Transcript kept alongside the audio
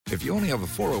If you only have a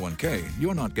 401k,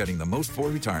 you're not getting the most for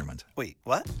retirement. Wait,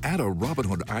 what? Add a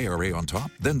Robinhood IRA on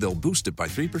top, then they'll boost it by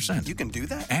 3%. You can do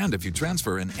that? And if you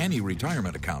transfer in any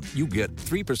retirement account, you get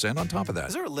 3% on top of that.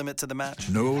 Is there a limit to the match?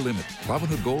 No limit.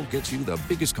 Robinhood Gold gets you the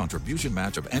biggest contribution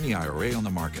match of any IRA on the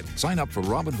market. Sign up for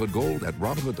Robinhood Gold at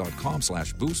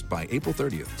Robinhood.com/boost by April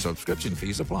 30th. Subscription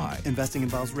fees apply. Investing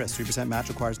involves risk. 3% match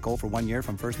requires gold for 1 year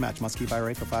from first match. Must keep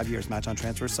IRA for 5 years. Match on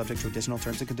transfers subject to additional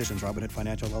terms and conditions. Robinhood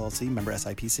Financial LLC, member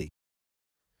SIPC.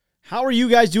 How are you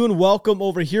guys doing? Welcome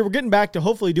over here. We're getting back to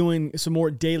hopefully doing some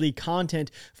more daily content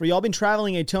for y'all. Been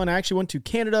traveling a ton. I actually went to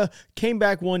Canada, came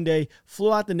back one day,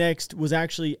 flew out the next, was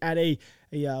actually at I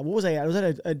was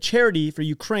at a charity for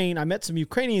Ukraine. I met some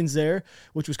Ukrainians there,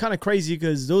 which was kind of crazy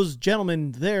because those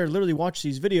gentlemen there literally watched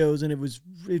these videos and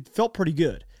it felt pretty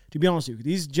good, to be honest with you.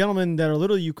 These gentlemen that are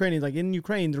literally Ukrainians, like in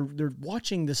Ukraine, they're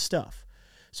watching this stuff.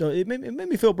 So it made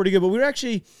me feel pretty good. But we were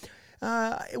actually...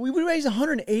 we raised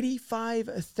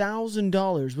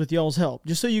 $185,000 with y'all's help.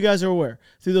 Just so you guys are aware,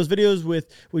 through those videos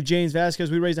with James Vasquez,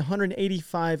 we raised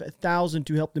 $185,000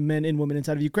 to help the men and women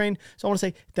inside of Ukraine. So I want to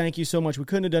say thank you so much. We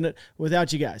couldn't have done it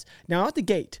without you guys. Now, out the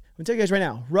gate, I'm going to tell you guys right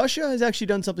now, Russia has actually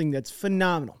done something that's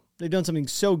phenomenal. They've done something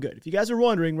so good. If you guys are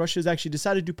wondering, Russia has actually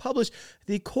decided to publish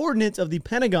the coordinates of the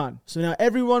Pentagon. So now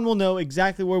everyone will know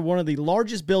exactly where one of the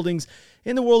largest buildings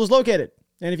in the world is located.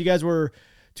 And if you guys were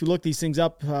to look these things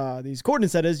up, these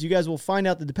coordinates that is, you guys will find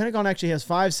out that the Pentagon actually has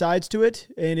 5 sides to it,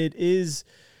 and it is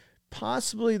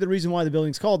possibly the reason why the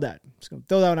building's called that. I'm just going to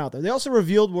throw that one out there. They also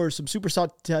revealed where some super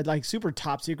top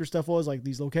secret stuff was, like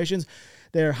these locations.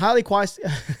 They're highly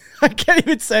I can't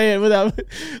even say it without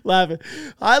laughing.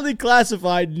 Highly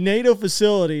classified NATO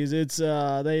facilities. It's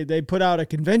they put out a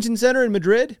convention center in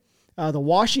Madrid, the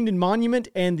Washington Monument,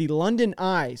 and the London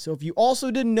Eye. So if you also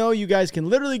didn't know, you guys can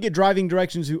literally get driving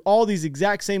directions to all these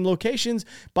exact same locations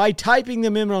by typing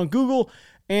them in on Google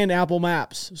and Apple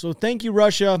Maps. So thank you,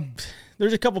 Russia.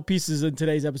 There's a couple pieces in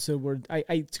today's episode where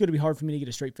it's going to be hard for me to get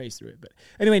a straight face through it. But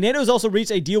anyway, NATO has also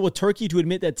reached a deal with Turkey to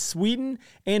admit that Sweden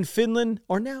and Finland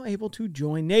are now able to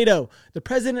join NATO. The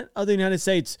President of the United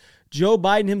States, Joe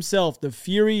Biden himself, the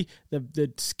fury,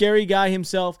 the scary guy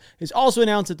himself, has also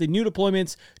announced that the new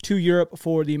deployments to Europe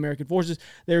for the American forces.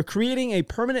 They're creating a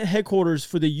permanent headquarters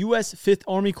for the U.S. 5th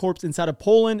Army Corps inside of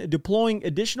Poland, deploying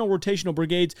additional rotational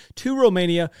brigades to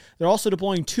Romania. They're also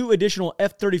deploying 2 additional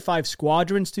F-35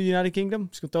 squadrons to the United Kingdom.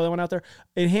 Just going to throw that one out there.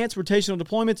 Enhanced rotational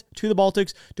deployments to the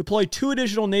Baltics. Deploy 2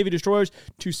 additional Navy destroyers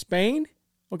to Spain.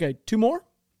 Okay, 2 more,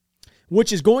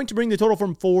 which is going to bring the total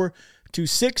from 4 to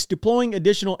 6, deploying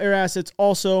additional air assets,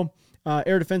 also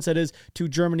air defense, that is, to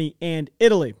Germany and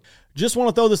Italy. Just want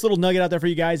to throw this little nugget out there for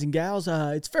you guys and gals.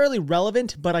 It's fairly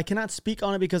relevant, but I cannot speak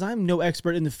on it because I'm no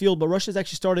expert in the field. But Russia's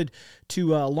actually started to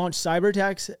launch cyber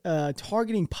attacks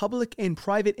targeting public and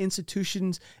private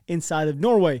institutions inside of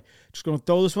Norway. Just going to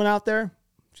throw this one out there.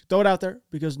 Just throw it out there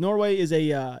because Norway is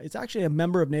it's actually a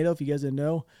member of NATO, if you guys didn't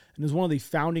know, and is one of the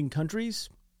founding countries.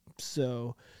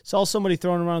 So saw somebody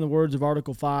throwing around the words of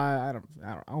Article 5.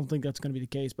 I don't think that's going to be the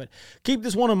case, but keep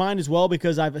this one in mind as well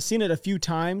because I've seen it a few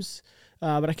times,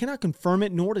 but I cannot confirm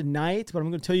it nor deny it. But I'm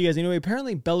going to tell you guys anyway.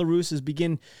 Apparently, Belarus has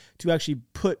begun to actually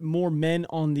put more men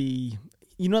on the,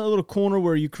 that little corner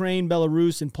where Ukraine,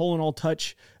 Belarus, and Poland all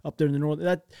touch up there in the north.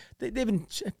 They've been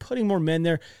putting more men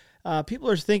there. People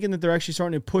are thinking that they're actually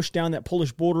starting to push down that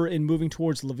Polish border and moving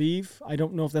towards Lviv. I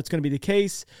don't know if that's going to be the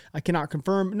case. I cannot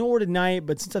confirm nor deny it,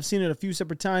 but since I've seen it a few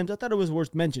separate times, I thought it was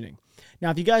worth mentioning. Now,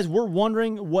 if you guys were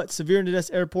wondering what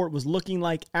Severodonetsk Airport was looking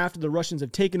like after the Russians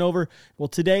have taken over, well,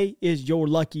 today is your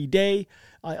lucky day.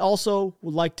 I also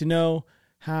would like to know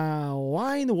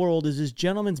why in the world is this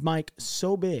gentleman's mic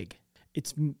so big?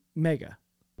 It's mega.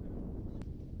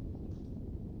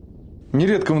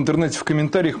 Нередко в интернете в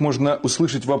комментариях можно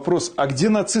услышать вопрос, а где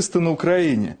нацисты на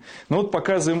Украине? Ну вот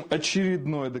показываем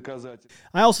очередное доказательство.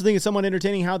 I also think it's somewhat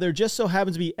entertaining how there just so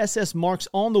happens to be SS marks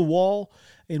on the wall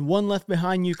and one left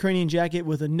behind Ukrainian jacket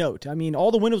with a note. I mean,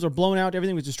 all the windows are blown out,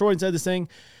 everything was destroyed inside this thing.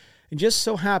 It just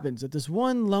so happens that this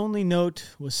one lonely note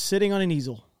was sitting on an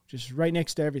easel, just right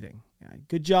next to everything. Yeah,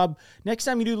 good job. Next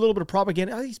time you do a little bit of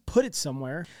propaganda, at least put it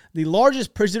somewhere. The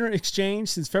largest prisoner exchange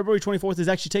since February 24th is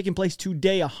actually taking place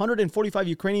today. 145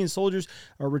 Ukrainian soldiers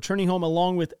are returning home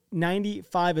along with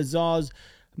 95 Azov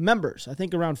members. I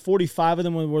think around 45 of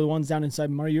them were the ones down inside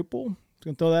Mariupol. I'm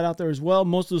going to throw that out there as well.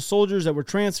 Most of the soldiers that were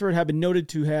transferred have been noted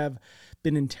to have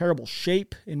been in terrible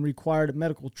shape and required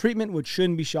medical treatment, which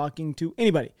shouldn't be shocking to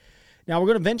anybody. Now, we're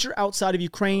going to venture outside of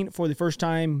Ukraine for the first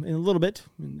time in a little bit,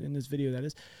 in this video that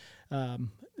is.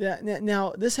 Yeah,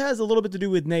 now, this has a little bit to do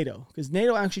with NATO, because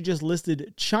NATO actually just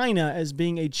listed China as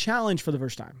being a challenge for the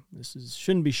first time.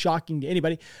 Shouldn't be shocking to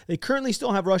anybody. They currently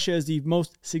still have Russia as the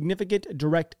most significant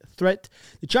direct threat.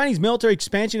 The Chinese military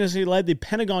expansion has led the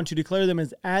Pentagon to declare them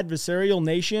as adversarial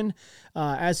nation,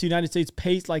 as the United States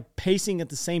pacing at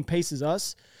the same pace as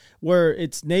us, where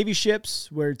it's Navy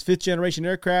ships, where it's fifth-generation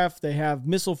aircraft. They have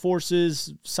missile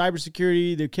forces,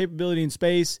 cybersecurity, their capability in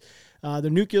space,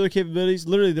 their nuclear capabilities.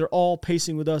 Literally, they're all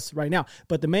pacing with us right now.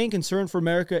 But the main concern for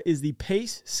America is the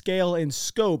pace, scale, and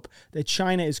scope that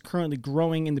China is currently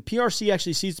growing. And the PRC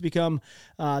actually seeks to become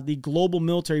the global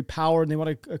military power, and they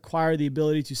want to acquire the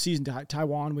ability to seize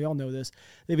Taiwan. We all know this.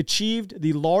 They've achieved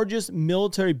the largest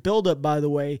military buildup, by the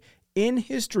way, in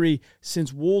history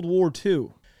since World War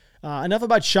II. Enough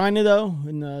about China, though,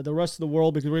 and the rest of the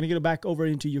world, because we're going to get back over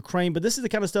into Ukraine. But this is the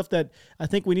kind of stuff that I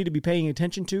think we need to be paying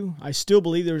attention to. I still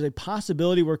believe there is a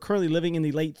possibility we're currently living in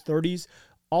the late 30s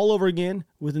all over again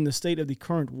within the state of the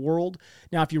current world.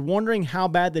 Now, if you're wondering how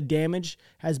bad the damage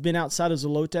has been outside of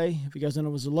Zolote, if you guys don't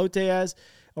know what Zolote is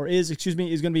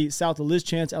going to be south of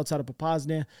Lysychansk, outside of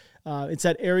Popasna. It's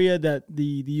that area that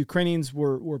the Ukrainians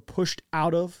were pushed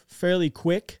out of fairly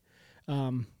quick.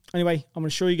 Anyway, I'm going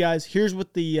to show you guys. Here's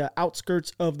what the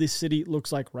outskirts of this city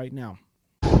looks like right now.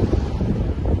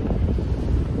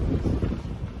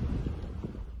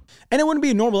 And it wouldn't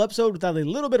be a normal episode without a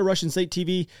little bit of Russian state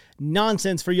TV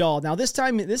nonsense for y'all. Now, this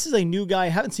time, this is a new guy. I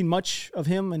haven't seen much of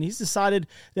him, and he's decided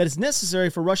that it's necessary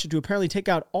for Russia to apparently take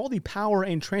out all the power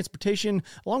and transportation,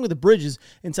 along with the bridges,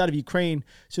 inside of Ukraine,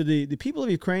 so the people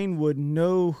of Ukraine would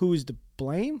know who is to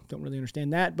blame. Don't really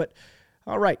understand that, but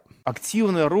all right. We should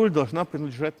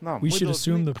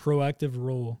assume the proactive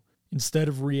role instead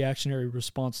of reactionary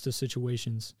response to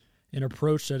situations, an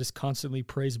approach that is constantly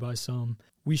praised by some.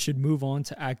 We should move on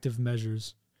to active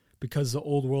measures because the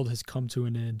old world has come to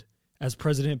an end. As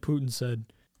President Putin said,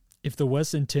 if the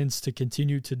West intends to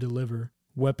continue to deliver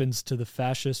weapons to the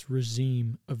fascist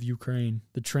regime of Ukraine,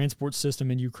 the transport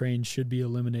system in Ukraine should be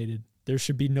eliminated. There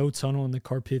should be no tunnel in the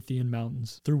Carpathian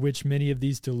Mountains through which many of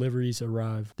these deliveries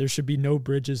arrive. There should be no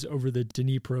bridges over the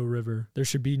Dnipro River. There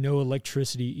should be no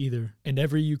electricity either. And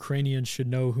every Ukrainian should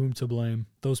know whom to blame.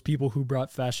 Those people who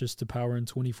brought fascists to power in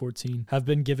 2014 have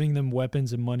been giving them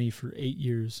weapons and money for 8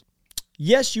 years.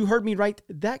 Yes, you heard me right.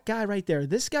 That guy right there.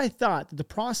 This guy thought that the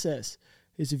process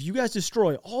is if you guys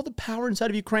destroy all the power inside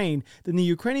of Ukraine, then the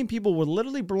Ukrainian people would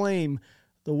literally blame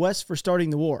the West for starting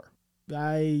the war.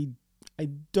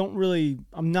 I'm not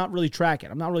really tracking.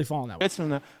 I'm not really following that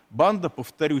one.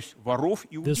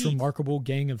 This remarkable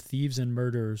gang of thieves and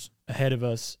murderers ahead of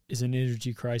us is an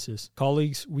energy crisis.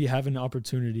 Colleagues, we have an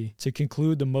opportunity to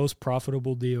conclude the most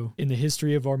profitable deal in the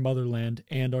history of our motherland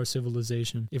and our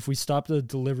civilization. If we stop the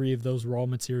delivery of those raw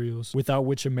materials, without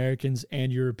which Americans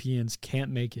and Europeans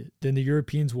can't make it, then the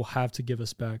Europeans will have to give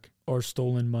us back our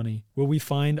stolen money. Will we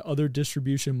find other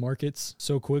distribution markets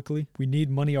so quickly? We need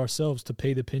money ourselves to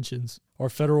pay the pensions. Our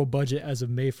federal budget as of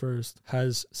May 1st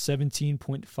has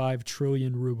 17.5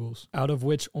 trillion rubles, out of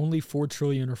which only 4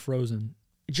 trillion are frozen.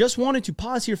 Just wanted to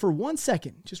pause here for 1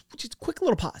 second, just a quick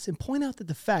little pause, and point out that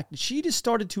the fact that she just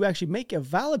started to actually make a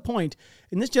valid point,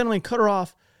 and this gentleman cut her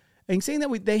off, and saying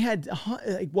that they had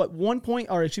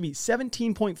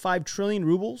 17.5 trillion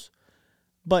rubles,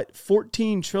 but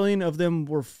 14 trillion of them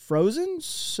were frozen.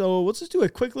 So let's just do a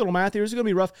quick little math here. This is going to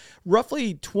be rough.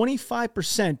 Roughly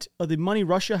 25% of the money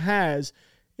Russia has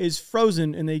is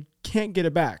frozen, and they can't get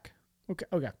it back.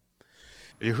 Okay.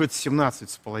 If we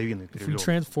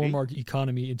transform our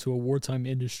economy into a wartime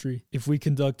industry, if we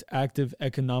conduct active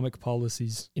economic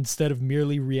policies instead of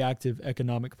merely reactive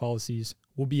economic policies,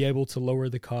 we'll be able to lower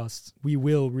the costs. We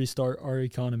will restart our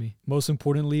economy. Most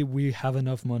importantly, we have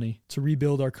enough money to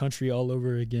rebuild our country all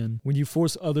over again. When you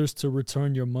force others to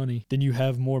return your money, then you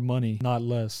have more money, not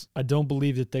less. I don't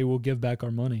believe that they will give back our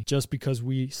money just because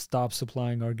we stop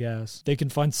supplying our gas. They can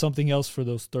find something else for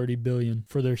those 30 billion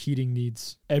for their heating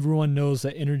needs. Everyone knows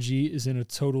that energy is in a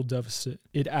total deficit.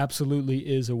 It absolutely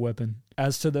is a weapon.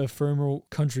 As to the ephemeral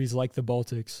countries like the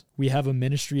Baltics, we have a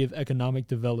Ministry of Economic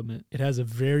Development. It has a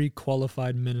very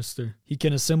qualified minister. He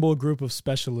can assemble a group of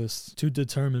specialists to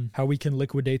determine how we can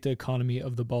liquidate the economy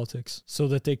of the Baltics so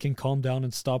that they can calm down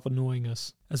and stop annoying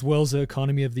us, as well as the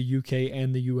economy of the UK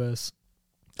and the US.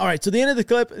 All right, so the end of the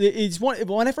clip,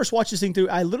 when I first watched this thing through,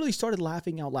 I literally started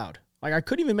laughing out loud. Like, I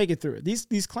couldn't even make it through it.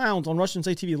 These clowns on Russian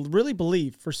state TV really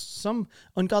believe, for some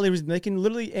ungodly reason, they can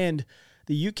literally end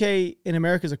the UK and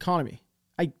America's economy.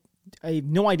 I have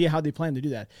no idea how they plan to do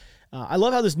that. I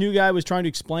love how this new guy was trying to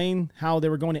explain how they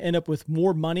were going to end up with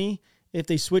more money if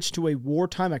they switch to a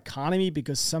wartime economy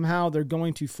because somehow they're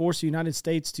going to force the United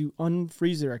States to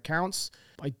unfreeze their accounts.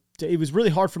 It was really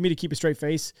hard for me to keep a straight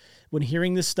face when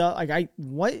hearing this stuff.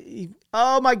 What?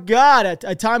 Oh my God.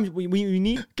 At times we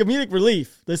need comedic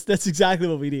relief. That's exactly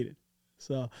what we needed.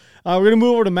 So we're going to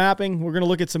move over to mapping. We're going to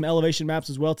look at some elevation maps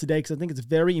as well today because I think it's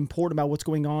very important about what's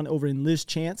going on over in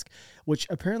Lysychansk, which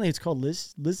apparently it's called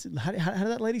how did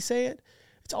that lady say it?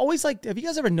 It's always like, have you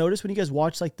guys ever noticed when you guys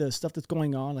watch like the stuff that's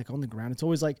going on like on the ground, it's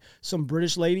always like some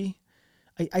British lady.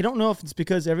 I don't know if it's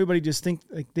because everybody just think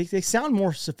like they sound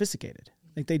more sophisticated.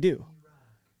 Like they do.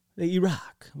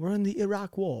 Iraq. We're in the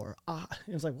Iraq war.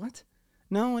 It was like, what?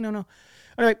 No. All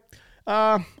right.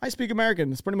 I speak American.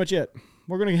 That's pretty much it.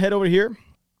 We're going to head over here.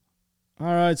 All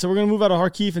right. So we're going to move out of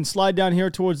Kharkiv and slide down here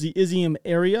towards the Izium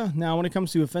area. Now, when it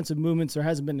comes to offensive movements, there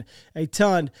hasn't been a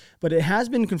ton, but it has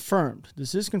been confirmed.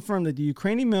 This is confirmed that the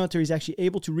Ukrainian military is actually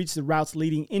able to reach the routes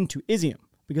leading into Izium.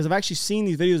 Because I've actually seen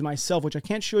these videos myself, which I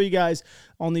can't show you guys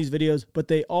on these videos, but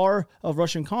they are of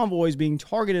Russian convoys being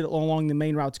targeted along the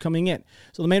main routes coming in.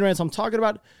 So the main routes I'm talking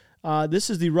about, this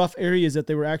is the rough areas that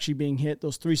they were actually being hit.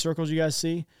 Those 3 circles you guys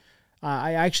see.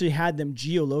 I actually had them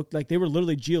geolocated, like they were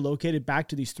literally geolocated back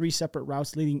to these 3 separate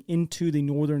routes leading into the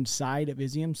northern side of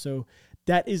Izium. So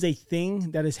that is a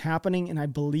thing that is happening, and I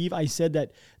believe I said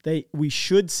that we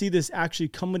should see this actually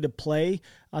come into play.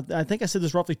 I think I said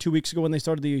this roughly 2 weeks ago when they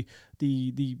started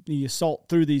the assault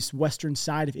through the western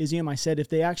side of Izium. I said if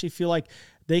they actually feel like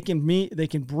they can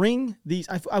bring these.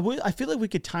 I feel like we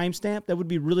could timestamp. That would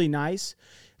be really nice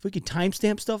if we could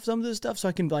timestamp some of this stuff, so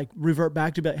I can like revert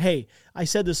back to hey, I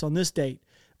said this on this date.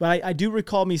 But I do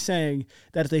recall me saying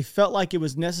that if they felt like it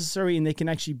was necessary and they can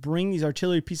actually bring these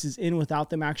artillery pieces in without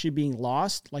them actually being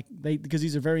lost, because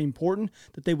these are very important,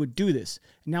 that they would do this.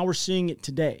 And now we're seeing it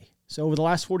today. So over the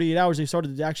last 48 hours, they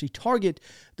started to actually target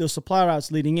those supply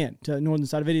routes leading in to the northern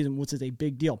side of Izium, which is a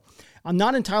big deal. I'm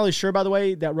not entirely sure, by the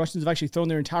way, that Russians have actually thrown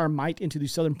their entire might into the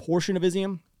southern portion of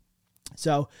Izium.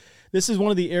 So this is one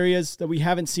of the areas that we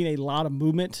haven't seen a lot of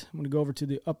movement. I'm going to go over to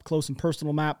the up close and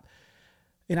personal map.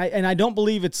 And I don't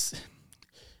believe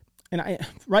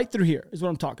right through here is what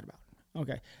I'm talking about.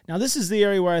 Okay. Now this is the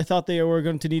area where I thought they were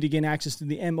going to need to gain access to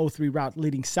the M03 route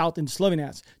leading south into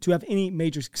Sloviansk to have any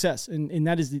major success. And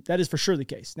that is for sure the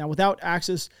case. Now without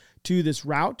access to this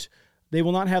route, they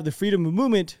will not have the freedom of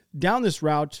movement down this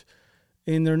route,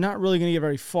 and they're not really going to get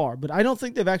very far. But I don't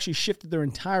think they've actually shifted their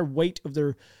entire weight of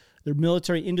their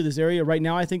military into this area. Right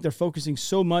now, I think they're focusing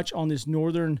so much on this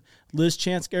northern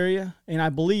Lysychansk area, and I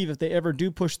believe if they ever do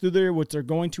push through there, which they're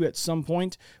going to at some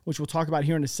point, which we'll talk about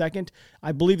here in a second,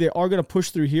 I believe they are going to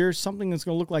push through here, something that's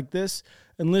going to look like this,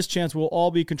 and Lysychansk will all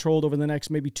be controlled over the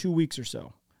next maybe 2 weeks or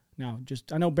so. Now,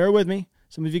 I know, bear with me.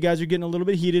 Some of you guys are getting a little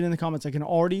bit heated in the comments.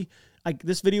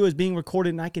 This video is being recorded,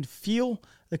 and I can feel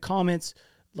the comments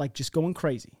like just going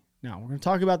crazy. Now, we're going to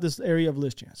talk about this area of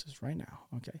Lysychansk right now,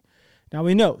 okay? Now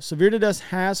we know Severodonetsk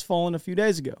has fallen a few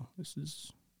days ago.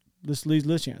 This leaves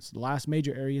Lysychansk, the last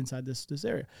major area inside this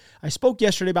area. I spoke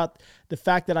yesterday about the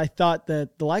fact that I thought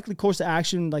that the likely course of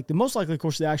action, like the most likely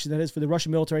course of action that is for the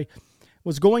Russian military,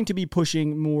 was going to be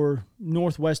pushing more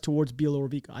northwest towards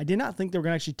Bielorussky. I did not think they were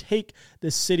going to actually take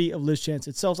the city of Lysychansk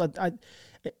itself.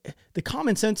 The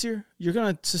common sense here, you're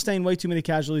going to sustain way too many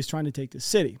casualties trying to take this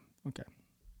city. Okay.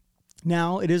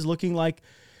 Now it is looking like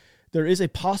there is a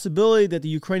possibility that the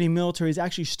Ukrainian military has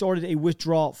actually started a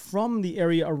withdrawal from the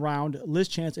area around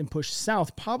Lysychansk and pushed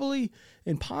south, probably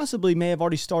and possibly may have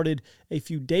already started a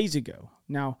few days ago.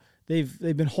 Now, they've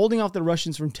been holding off the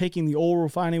Russians from taking the oil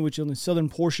refining, which is in the southern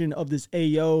portion of this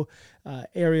AO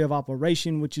area of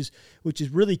operation, which is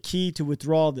really key to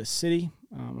withdraw the city.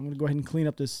 I'm going to go ahead and clean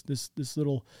up this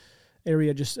little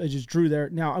area I just drew there.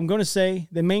 Now, I'm going to say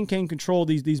they maintain control of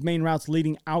these main routes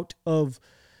leading out of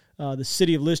the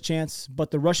city of Lysychansk,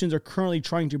 but the Russians are currently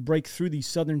trying to break through the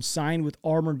southern side with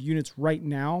armored units right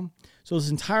now. So this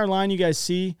entire line you guys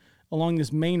see along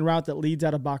this main route that leads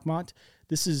out of Bakhmut,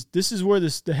 this is where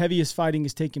the heaviest fighting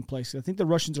is taking place. I think the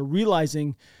Russians are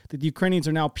realizing that the Ukrainians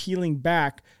are now peeling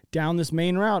back down this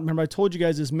main route. Remember, I told you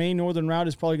guys this main northern route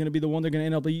is probably going to be the one they're going to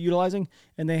end up utilizing,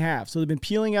 and they have. So they've been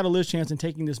peeling out of Lysychansk and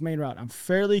taking this main route. I'm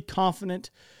fairly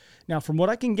confident. Now, from what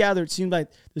I can gather, it seems like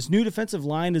this new defensive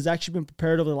line has actually been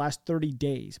prepared over the last 30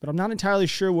 days, but I'm not entirely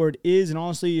sure where it is, and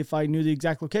honestly, if I knew the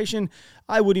exact location,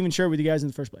 I wouldn't even share it with you guys in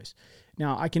the first place.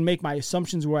 Now, I can make my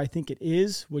assumptions where I think it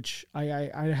is, which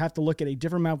I have to look at a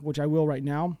different map, which I will right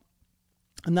now.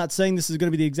 I'm not saying this is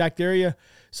going to be the exact area.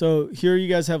 So here you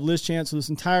guys have Lysychansk, so this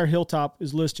entire hilltop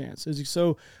is Lysychansk.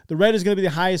 So the red is going to be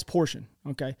the highest portion,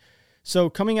 okay? So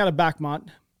coming out of Bakhmut,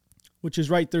 which is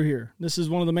right through here. This is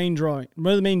one of the main drains,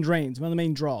 one of the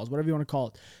main draws, whatever you want to call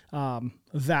it,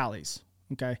 valleys.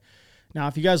 Okay. Now,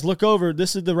 if you guys look over,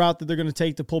 this is the route that they're going to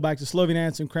take to pull back to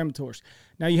Sloviansk and Kramatorsk.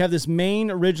 Now, you have this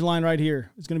main ridge line right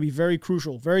here. It's going to be very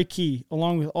crucial, very key,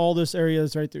 along with all this area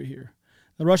that's right through here.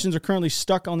 The Russians are currently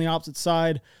stuck on the opposite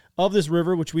side of this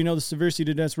river, which we know the Seversky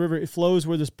Donetsk River. It flows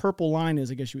where this purple line is,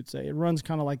 I guess you would say. It runs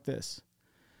kind of like this.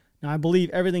 Now, I believe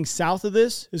everything south of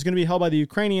this is going to be held by the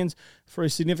Ukrainians for a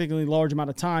significantly large amount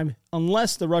of time,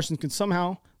 unless the Russians can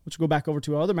somehow, which will go back over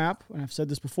to our other map, and I've said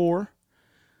this before,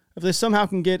 if they somehow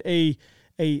can get a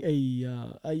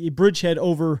bridgehead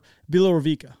over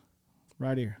Bielorvika,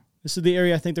 right here. This is the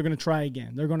area I think they're going to try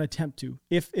again. They're going to attempt to,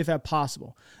 if at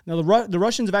possible. Now, the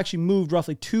Russians have actually moved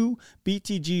roughly 2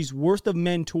 BTGs worth of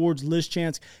men towards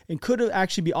Lysychansk and could have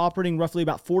actually be operating roughly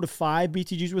about 4 to 5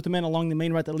 BTGs worth of men along the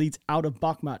main route that leads out of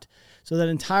Bakhmut. So that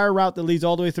entire route that leads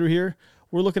all the way through here,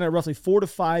 we're looking at roughly 4 to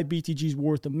 5 BTGs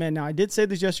worth of men. Now, I did say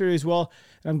this yesterday as well,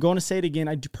 and I'm going to say it again.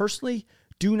 I personally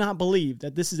do not believe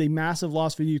that this is a massive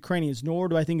loss for the Ukrainians, nor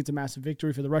do I think it's a massive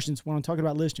victory for the Russians when I'm talking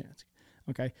about Lysychansk.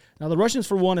 Okay. Now, the Russians,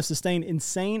 for one, have sustained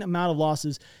insane amount of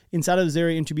losses inside of this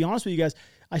area. And to be honest with you guys,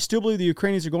 I still believe the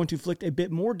Ukrainians are going to inflict a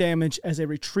bit more damage as they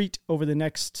retreat over to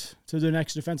their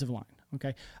next defensive line.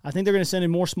 Okay. I think they're going to send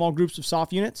in more small groups of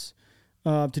soft units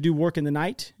to do work in the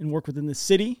night and work within the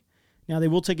city. Now, they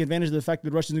will take advantage of the fact that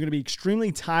the Russians are going to be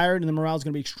extremely tired and the morale is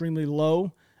going to be extremely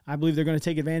low. I believe they're going to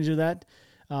take advantage of that.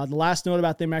 The last note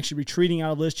about them actually retreating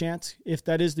out of Lysychansk, if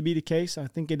that is to be the case, I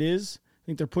think it is. I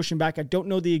think they're pushing back. I don't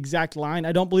know the exact line.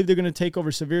 I don't believe they're going to take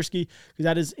over Seversky because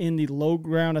that is in the low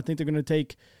ground. I think they're going to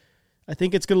take, I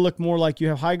think it's going to look more like you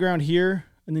have high ground here,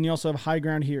 and then you also have high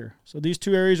ground here. So these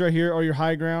two areas right here are your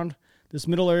high ground. This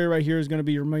middle area right here is going to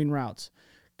be your main routes.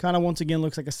 Kind of, once again,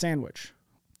 looks like a sandwich.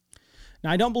 Now,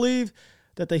 I don't believe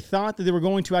that they thought that they were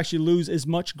going to actually lose as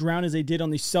much ground as they did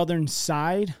on the southern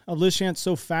side of Lysychansk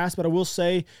so fast. But I will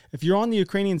say, if you're on the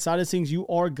Ukrainian side of things, you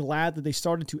are glad that they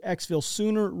started to exfil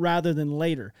sooner rather than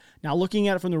later. Now, looking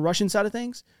at it from the Russian side of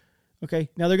things, okay,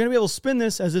 now they're going to be able to spin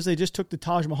this as if they just took the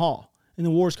Taj Mahal. And the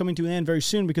war is coming to an end very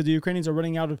soon because the Ukrainians are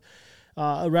running out of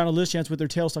around Lysychansk with their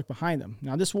tail stuck behind them.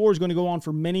 Now, this war is going to go on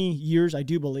for many years, I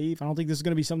do believe. I don't think this is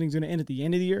going to be something that's going to end at the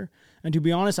end of the year. And to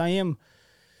be honest, I'm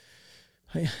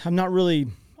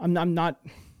not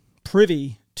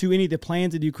privy to any of the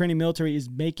plans that the Ukrainian military is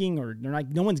making, or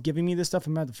no one's giving me this stuff.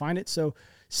 I'm about to find it. So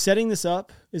setting this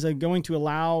up is going to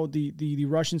allow the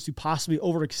Russians to possibly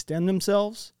overextend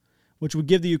themselves, which would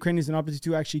give the Ukrainians an opportunity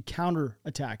to actually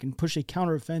counterattack and push a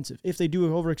counteroffensive if they do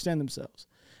overextend themselves.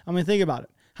 I mean, think about it.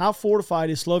 How fortified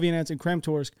is Sloviansk and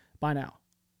Kramatorsk by now?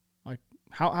 Like,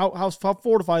 how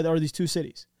fortified are these two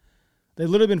cities? They've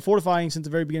literally been fortifying since the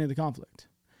very beginning of the conflict.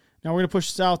 Now we're going to push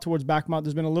south towards Bakhmut.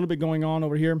 There's been a little bit going on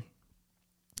over here.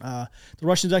 The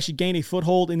Russians actually gained a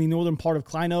foothold in the northern part of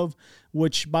Kleinov,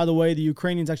 which, by the way, the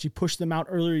Ukrainians actually pushed them out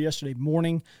earlier yesterday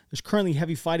morning. There's currently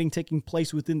heavy fighting taking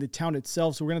place within the town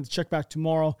itself, so we're going to have to check back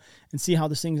tomorrow and see how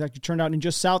this thing's actually turned out. And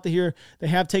just south of here, they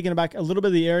have taken back a little bit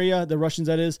of the area, the Russians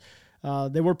that is.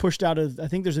 They were pushed out of, I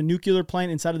think there's a nuclear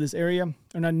plant inside of this area.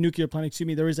 Or not a nuclear plant, excuse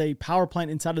me. There is a power plant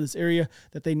inside of this area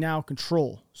that they now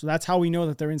control. So that's how we know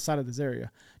that they're inside of this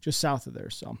area, just south of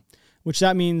there. So, which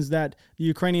that means that the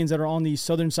Ukrainians that are on the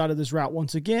southern side of this route,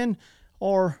 once again,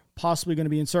 are possibly going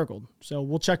to be encircled. So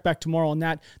we'll check back tomorrow on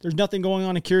that. There's nothing going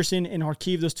on in Kherson and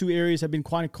Kharkiv. Those two areas have been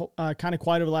kind of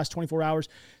quiet over the last 24 hours.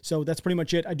 So that's pretty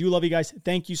much it. I do love you guys.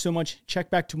 Thank you so much.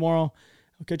 Check back tomorrow.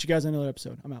 I'll catch you guys on another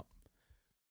episode. I'm out.